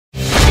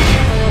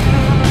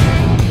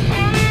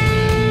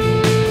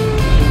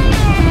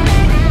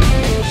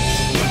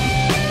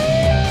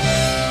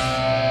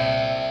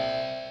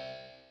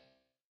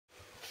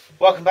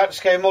Welcome back to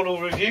Scale Model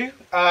Review.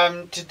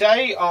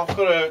 Today I've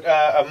got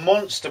a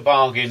monster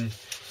bargain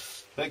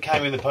that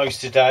came in the post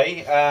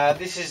today.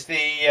 This is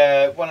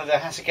the one of the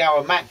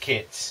Hasegawa Ma.k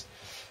kits,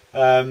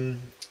 the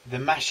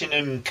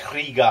Maschinen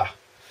Krieger.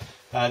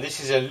 This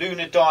is a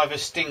Lunadiver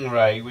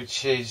Stingray,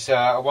 which is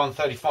a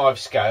 135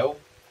 scale.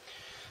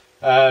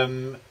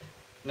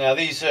 Now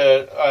these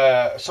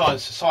are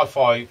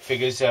sci-fi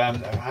figures.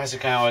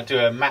 Hasegawa do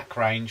a Ma.k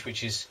range,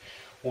 which is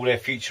all their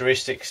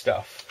futuristic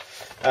stuff.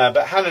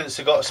 But Hannants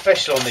have got a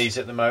special on these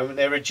at the moment.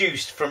 They're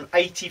reduced from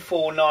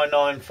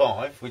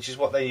 84,995, which is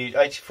what they use,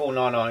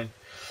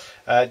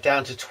 84.99,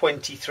 down to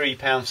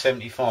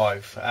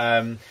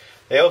 £23.75.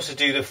 They also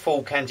do the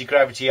full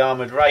anti-gravity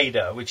armoured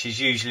Raider, which is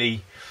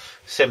usually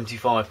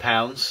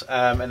 £75,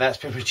 and that's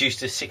been reduced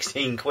to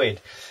 16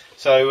 quid.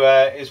 So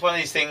it's one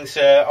of these things.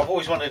 I've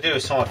always wanted to do a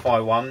sci-fi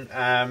one,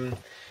 and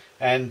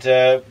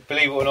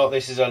believe it or not,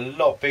 this is a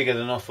lot bigger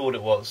than I thought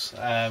it was.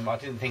 I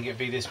didn't think it'd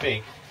be this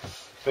big.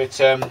 But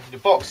the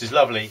box is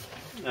lovely.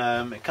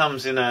 It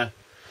comes in a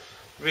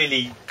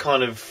really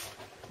kind of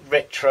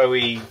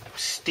retro-y,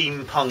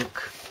 steampunk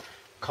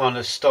kind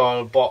of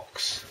style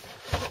box.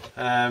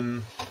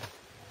 And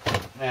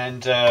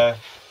I'm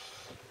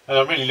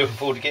really looking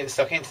forward to getting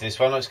stuck into this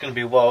one. It's going to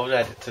be a while to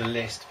add it to the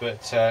list.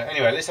 But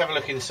anyway, let's have a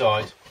look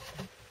inside.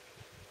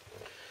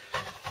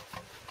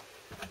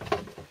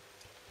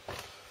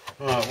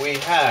 Right, we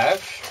have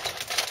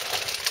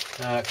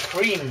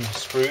cream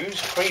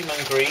sprues, cream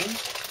and green.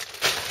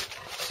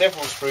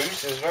 Several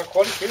sprues. There's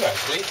quite a few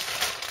actually.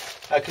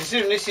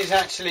 Considering this is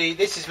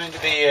meant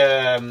to be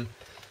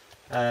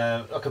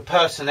like a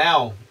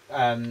personnel,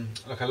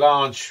 like a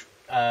large,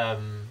 I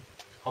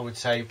would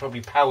say probably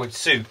powered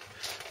suit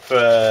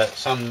for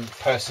some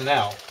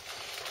personnel.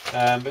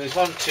 But there's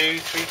 1, 2, 3,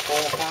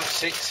 4, 5,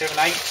 6, 7,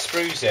 8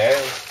 sprues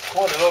there.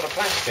 Quite a lot of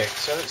plastic.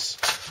 So let's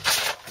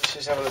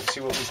just have a look,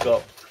 see what we've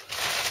got.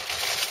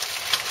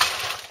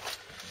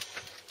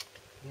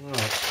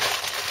 Right.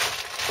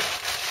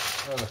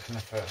 Look in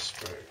the first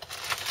sprue.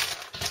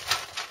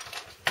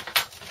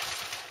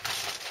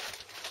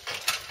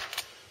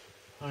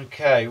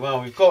 Okay,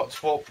 well, we've got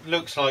what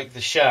looks like the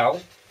shell,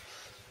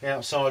 the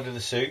outside of the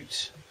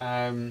suit.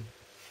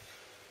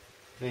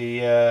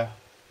 The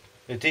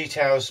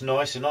detail's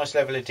nice, a nice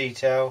level of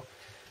detail,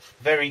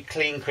 very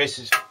clean, crisp.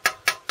 It's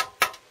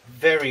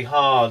very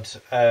hard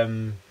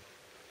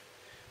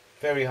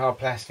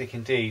plastic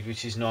indeed,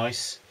 which is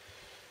nice.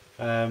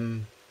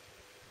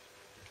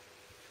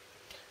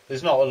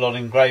 There's not a lot of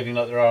engraving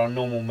like there are on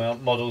normal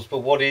models, but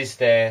what is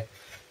there,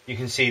 you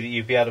can see that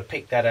you'd be able to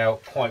pick that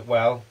out quite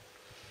well.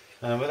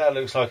 But that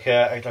looks like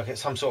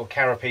some sort of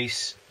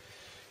carapace.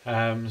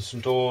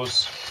 Some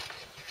doors.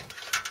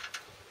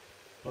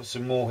 Got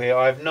some more here.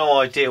 I have no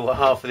idea what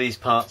half of these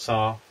parts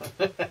are,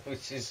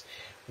 which is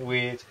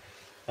weird.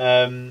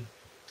 But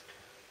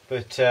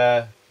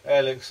it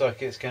looks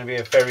like it's going to be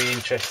a very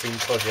interesting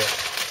project.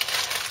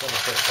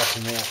 Let's get a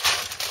couple more.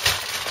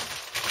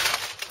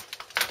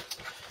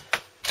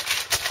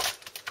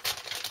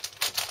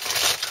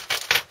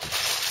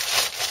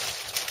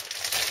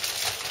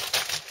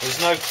 There's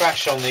no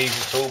crash on these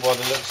at all by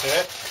the looks of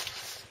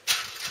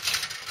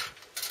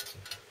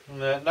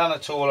it. None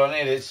at all on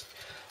it.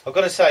 I've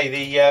got to say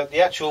the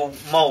actual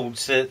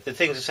moulds, the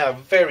things are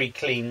very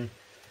clean,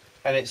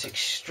 and it's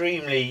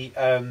extremely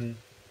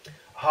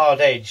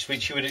hard edged,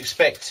 which you would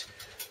expect,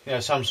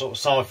 some sort of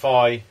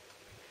sci-fi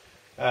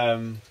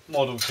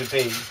model to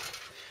be.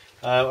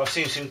 I've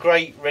seen some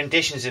great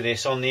renditions of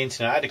this on the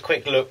internet. I had a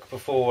quick look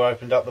before I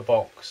opened up the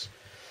box,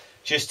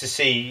 just to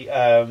see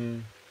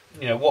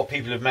what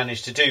people have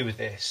managed to do with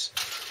this,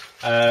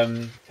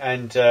 and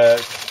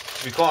to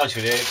be quite honest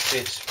with you,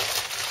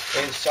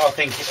 it's I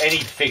think any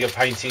figure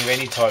painting of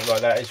any type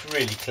like that is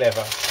really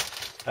clever,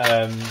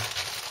 and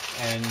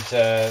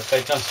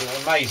they've done some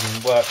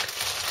amazing work,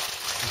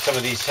 and some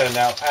of these turned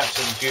out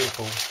absolutely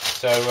beautiful.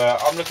 So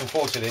I'm looking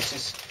forward to this.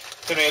 It's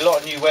going to be a lot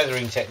of new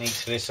weathering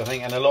techniques for this, I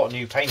think, and a lot of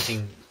new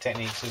painting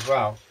techniques as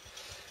well.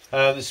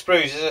 The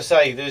sprues, as I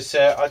say, there's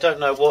I don't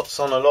know what's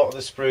on a lot of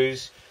the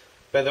sprues,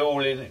 but they're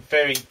all in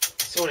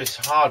it's all this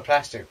hard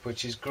plastic,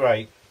 which is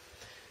great.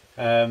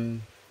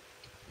 And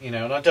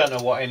I don't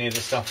know what any of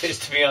the stuff is,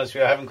 to be honest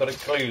with you. I haven't got a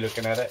clue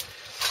looking at it.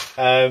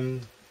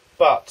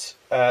 But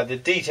the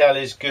detail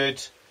is good.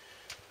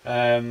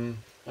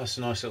 That's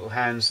some nice little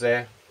hands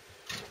there.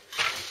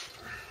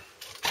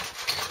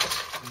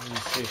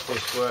 Let's see if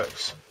this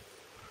works.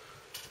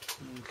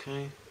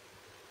 Okay. You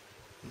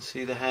can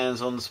see the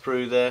hands on the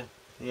sprue there,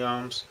 the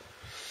arms.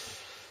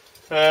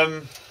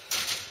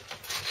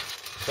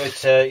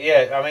 But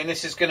yeah, I mean,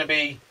 this is going to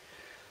be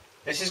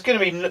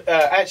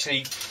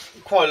actually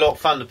quite a lot of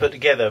fun to put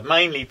together.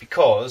 Mainly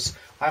because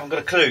I haven't got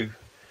a clue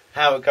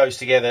how it goes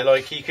together.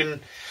 Like if you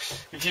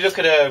look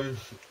at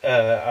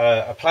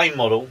a plain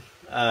model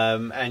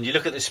and you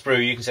look at the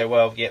sprue, you can say,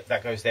 well, yep,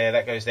 that goes there,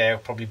 that goes there. I'll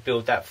probably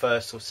build that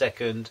first or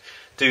second,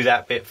 do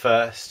that bit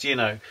first,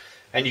 and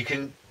you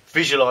can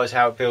visualise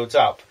how it builds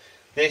up.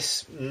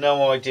 This,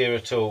 no idea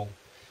at all.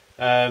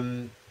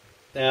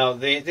 Now,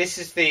 this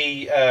is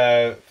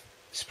the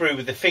sprue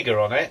with the figure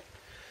on it,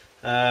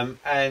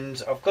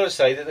 and I've got to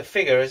say that the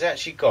figure has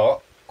actually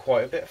got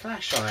quite a bit of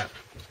flash on it.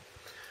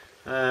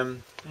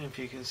 If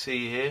you can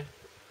see here,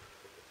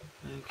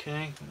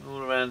 okay, all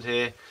around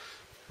here,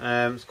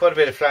 there's quite a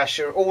bit of flash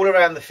all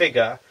around the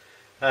figure.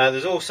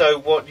 There's also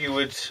what you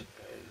would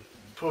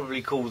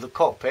probably call the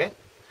cockpit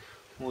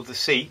or the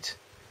seat.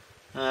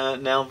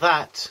 Now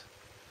that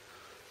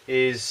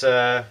is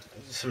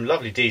some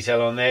lovely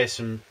detail on there,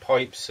 some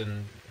pipes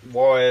and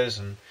wires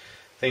and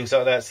things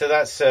like that. So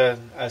that's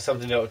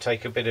something that will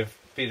take a bit of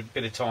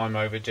time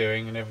over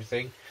doing and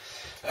everything.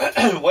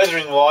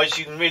 Weathering wise,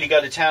 you can really go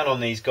to town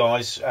on these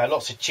guys.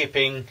 Lots of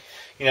chipping.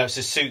 You know, it's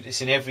a suit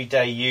that's in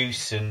everyday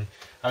use, and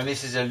I mean,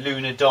 this is a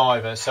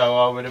Lunadiver, so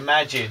I would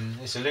imagine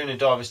it's a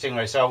Lunadiver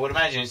Stingray. So I would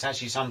imagine it's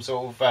actually some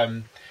sort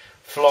of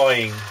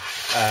flying,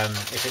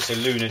 if it's a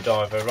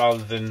Lunadiver,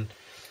 rather than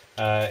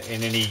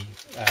in any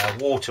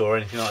water or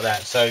anything like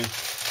that. So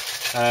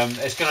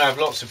it's going to have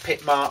lots of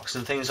pit marks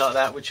and things like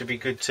that, which would be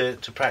good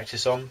to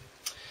practice on.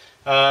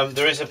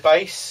 There is a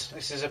base.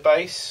 This is a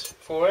base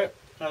for it.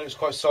 It looks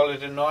quite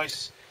solid and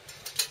nice.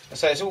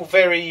 So it's all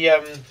very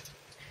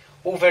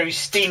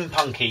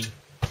steampunky,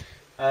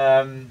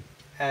 and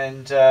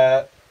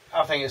I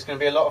think it's going to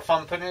be a lot of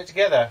fun putting it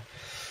together.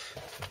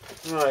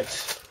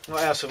 Right,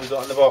 what else have we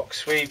got in the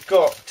box? We've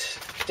got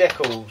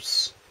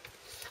decals.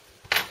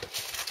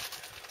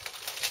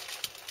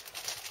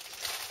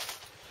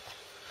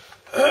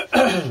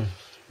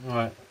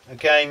 Right,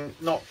 again,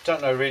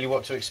 don't know really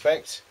what to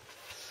expect,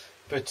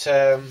 but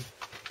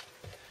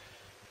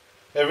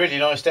they're really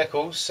nice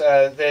decals.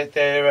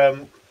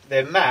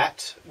 They're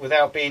matte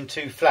without being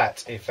too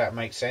flat, if that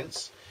makes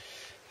sense.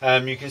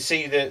 You can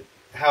see that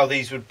how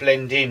these would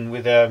blend in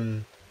with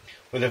a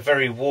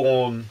very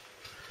worn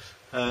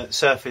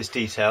surface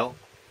detail.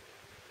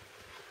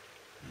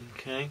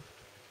 Okay,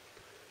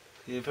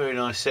 a very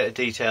nice set of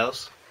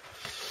details.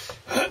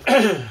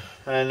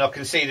 And I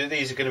can see that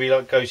these are going to be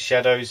like ghost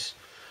shadows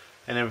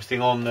and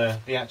everything on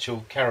the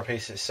actual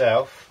carapace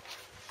itself.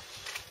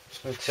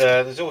 But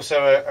there's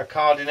also a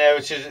card in there,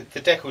 which is the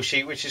decal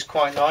sheet, which is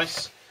quite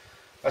nice.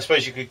 I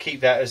suppose you could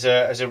keep that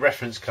as a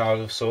reference card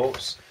of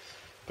sorts.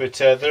 But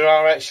there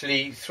are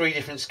actually 3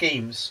 different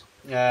schemes,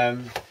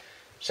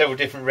 several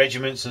different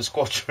regiments and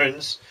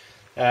squadrons,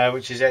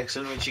 which is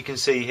excellent, which you can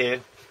see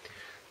here.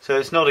 So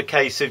it's not a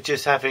case of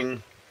just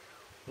having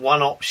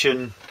one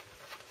option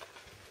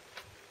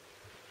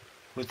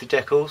with the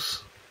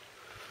decals.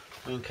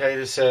 Okay,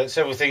 there's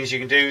several things you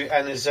can do,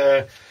 and there's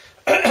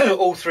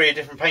all 3 are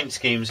different paint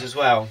schemes as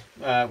well,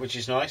 which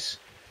is nice.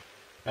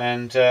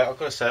 And I've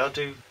got to say, I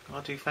do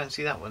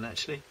fancy that one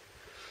actually.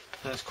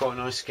 That's quite a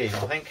nice scheme,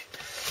 I think.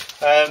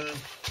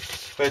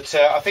 But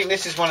I think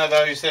this is one of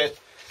those that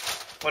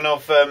when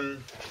I've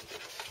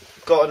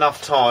got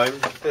enough time,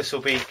 this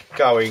will be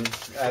going.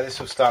 This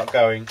will start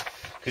going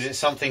because it's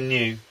something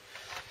new.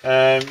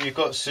 You've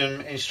got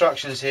some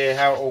instructions here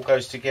how it all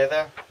goes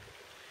together.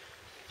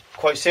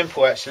 Quite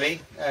simple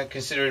actually,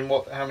 considering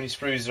how many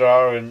sprues there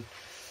are and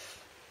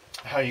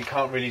how you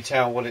can't really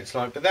tell what it's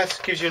like. But that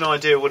gives you an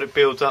idea of what it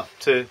builds up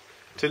to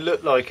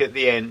look like at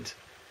the end.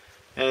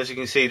 And as you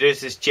can see, there's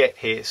this jet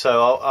here,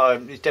 so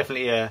it's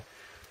definitely a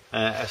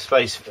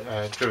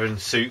space-driven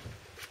suit.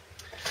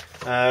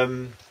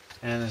 And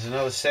there's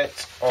another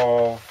set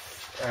of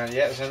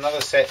there's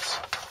another set.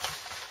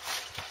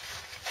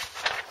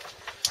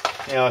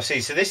 Yeah, I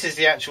see. So this is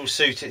the actual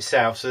suit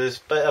itself. So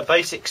there's a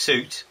basic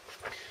suit,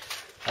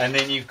 and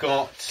then you've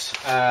got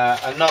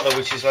another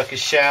which is like a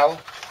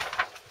shell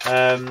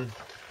that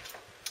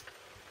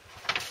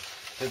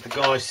the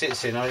guy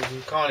sits in. I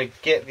can kind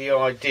of get the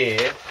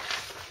idea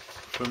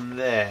from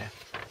there.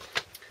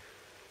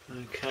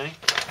 Okay,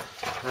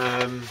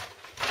 and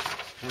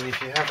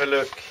if you have a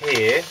look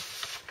here,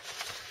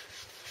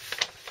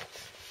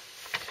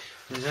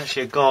 there's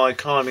actually a guy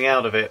climbing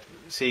out of it,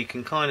 so you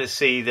can kind of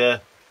see the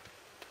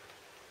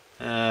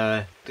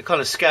kind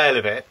of scale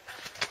of it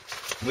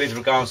with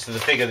regards to the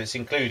figure that's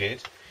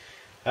included.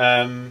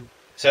 So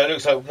it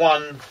looks like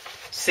one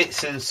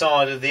sits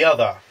inside of the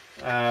other.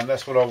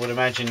 That's what I would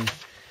imagine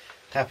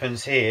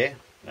happens here.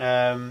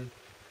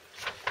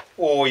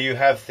 Or you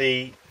have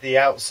the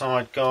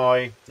outside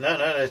guy. No,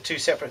 they're 2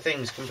 separate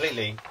things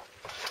completely.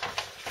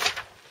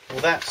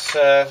 Well, that's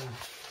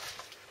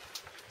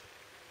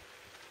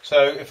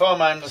so if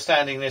I'm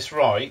understanding this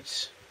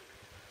right,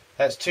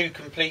 that's 2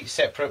 complete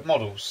separate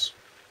models.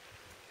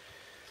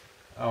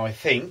 I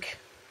think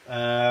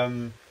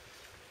it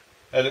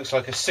looks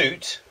like a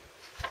suit,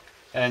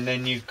 and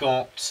then you've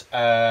got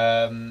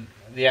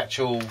the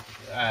actual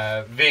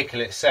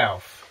vehicle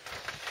itself.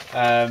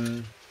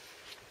 So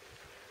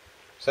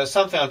it's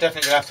something I'm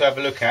definitely going to have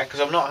a look at, because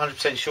I'm not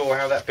 100% sure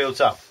how that builds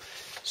up.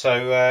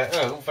 So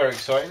all very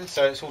exciting.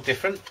 So it's all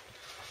different.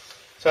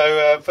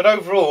 So but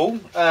overall,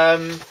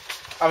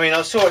 I mean,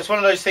 I saw it's one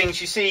of those things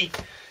you see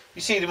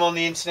them on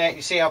the internet.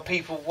 You see how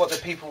what the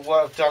people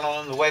have done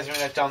on the weathering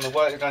they've done, the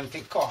work they've done. You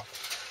think, God,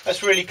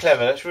 that's really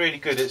clever. That's really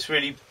good. It's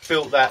really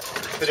built that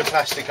bit of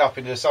plastic up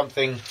into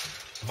something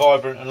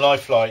vibrant and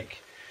lifelike.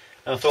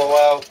 And I thought,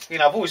 well, you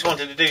know, I've always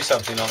wanted to do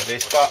something like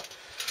this, but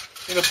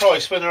in the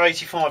price, when they're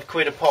 85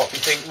 quid a pop, you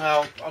think,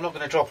 well, I'm not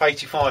going to drop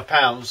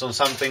 £85 on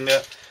something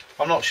that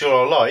I'm not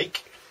sure I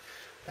like,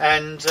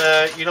 and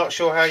you're not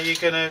sure how you're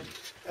going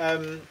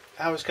to,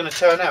 how it's going to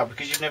turn out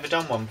because you've never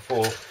done one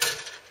before.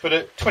 But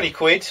at 20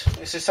 quid,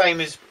 it's the same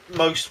as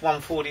most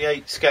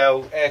 148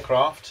 scale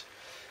aircraft,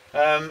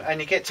 and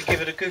you get to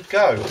give it a good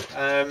go.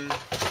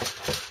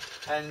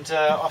 And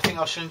I think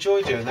I should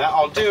enjoy doing that.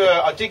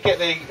 I did get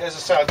the, as I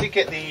say, I did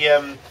get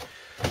the,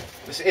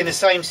 in the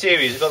same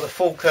series, I've got the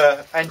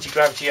Falker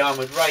anti-gravity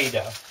armoured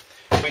Raider,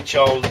 which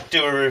I'll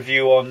do a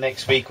review on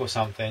next week or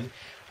something.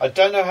 I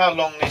don't know how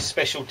long this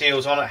special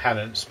deal's on at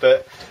Hannants,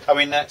 but I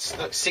mean that's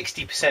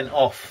 60%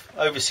 off,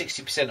 over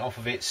 60% off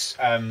of its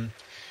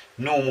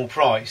normal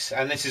price,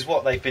 and this is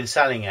what they've been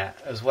selling at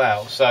as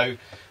well. So I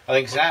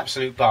think it's an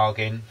absolute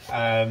bargain.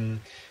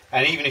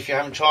 And even if you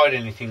haven't tried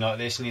anything like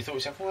this and you thought to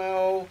yourself,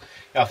 well,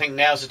 I think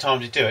now's the time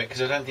to do it, because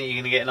I don't think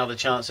you're going to get another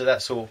chance at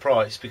that sort of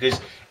price, because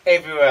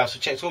everywhere else, I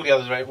checked all the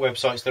other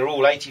websites, they're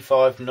all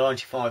 85 to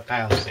 95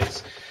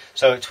 pounds.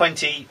 So at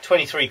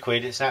 23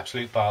 quid, it's an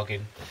absolute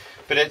bargain.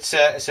 But it's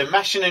a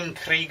Ma.k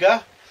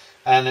Krieger,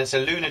 and it's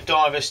a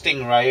Lunadiver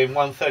Stingray in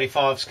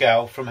 135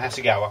 scale from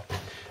Hasegawa.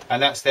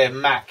 And that's their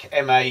Ma.k,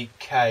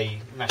 M-A-K,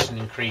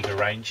 Ma.k Krieger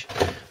range.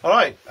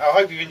 Alright, I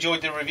hope you've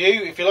enjoyed the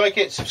review. If you like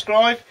it,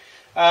 subscribe.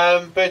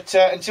 But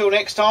until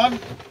next time,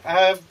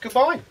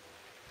 goodbye.